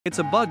It's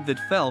a bug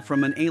that fell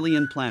from an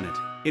alien planet.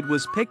 It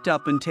was picked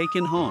up and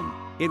taken home.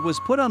 It was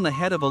put on the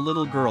head of a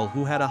little girl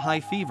who had a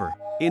high fever.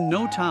 In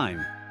no time,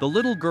 the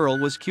little girl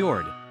was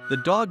cured. The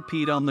dog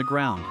peed on the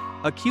ground.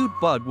 A cute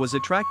bug was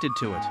attracted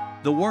to it.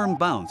 The worm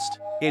bounced.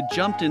 It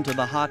jumped into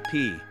the hot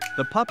pee.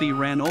 The puppy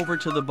ran over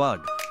to the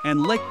bug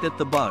and licked at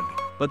the bug.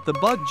 But the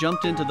bug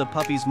jumped into the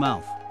puppy's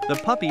mouth. The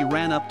puppy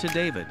ran up to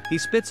David. He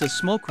spits a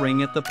smoke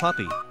ring at the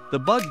puppy. The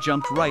bug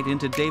jumped right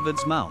into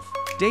David's mouth.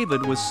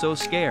 David was so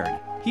scared.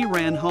 He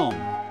ran home.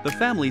 The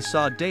family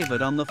saw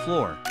David on the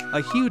floor.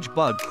 A huge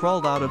bug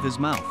crawled out of his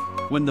mouth.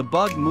 When the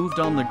bug moved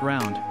on the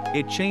ground,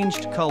 it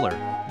changed color.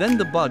 Then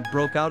the bug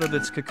broke out of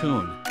its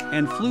cocoon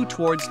and flew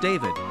towards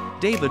David.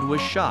 David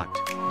was shocked.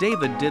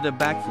 David did a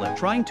backflip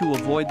trying to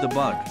avoid the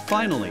bug.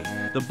 Finally,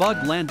 the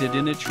bug landed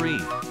in a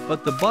tree.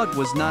 But the bug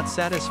was not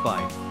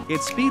satisfied.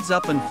 It speeds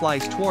up and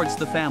flies towards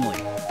the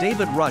family.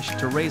 David rushed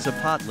to raise a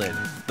pot lid.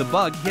 The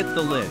bug hit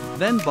the lid.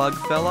 Then bug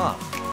fell off.